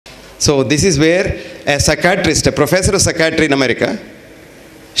So this is where a psychiatrist, a professor of psychiatry in America,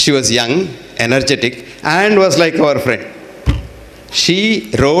 she was young, energetic, and was like our friend.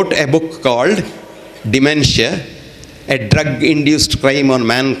 She wrote a book called Dementia, a drug-induced crime on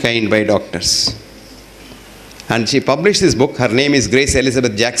mankind by doctors. And she published this book. Her name is Grace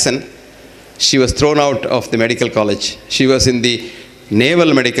Elizabeth Jackson. She was thrown out of the medical college. She was in the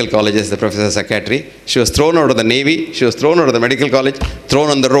Naval Medical College as the professor of psychiatry. She was thrown out of the Navy. She was thrown out of the medical college, thrown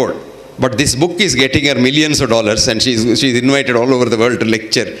on the road. But this book is getting her millions of dollars, and she's invited all over the world to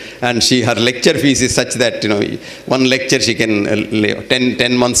lecture. And her lecture fees is such that, one lecture she can,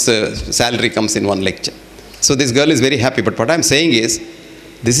 10 months salary comes in one lecture. So this girl is very happy. But what I'm saying is,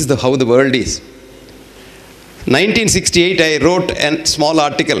 this is how the world is. 1968, I wrote a small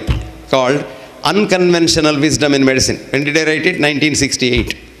article called Unconventional Wisdom in Medicine. When did I write it?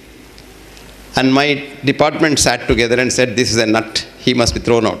 1968. And my department sat together and said, this is a nut, he must be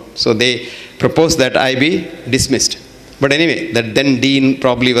thrown out. So they proposed that I be dismissed. But anyway, that then dean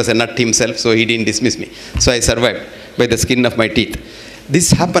probably was a nut himself, so he didn't dismiss me. So I survived by the skin of my teeth.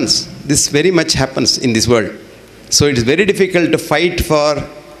 This happens. This very much happens in this world. So it is very difficult to fight for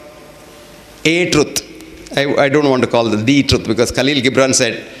a truth. I don't want to call the truth, because Khalil Gibran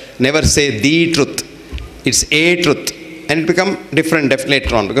said, never say the truth. It's a truth. And it becomes different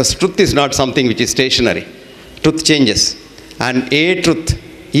later on, because truth is not something which is stationary. Truth changes. And a truth,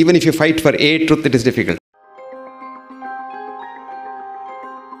 even if you fight for a truth, it is difficult.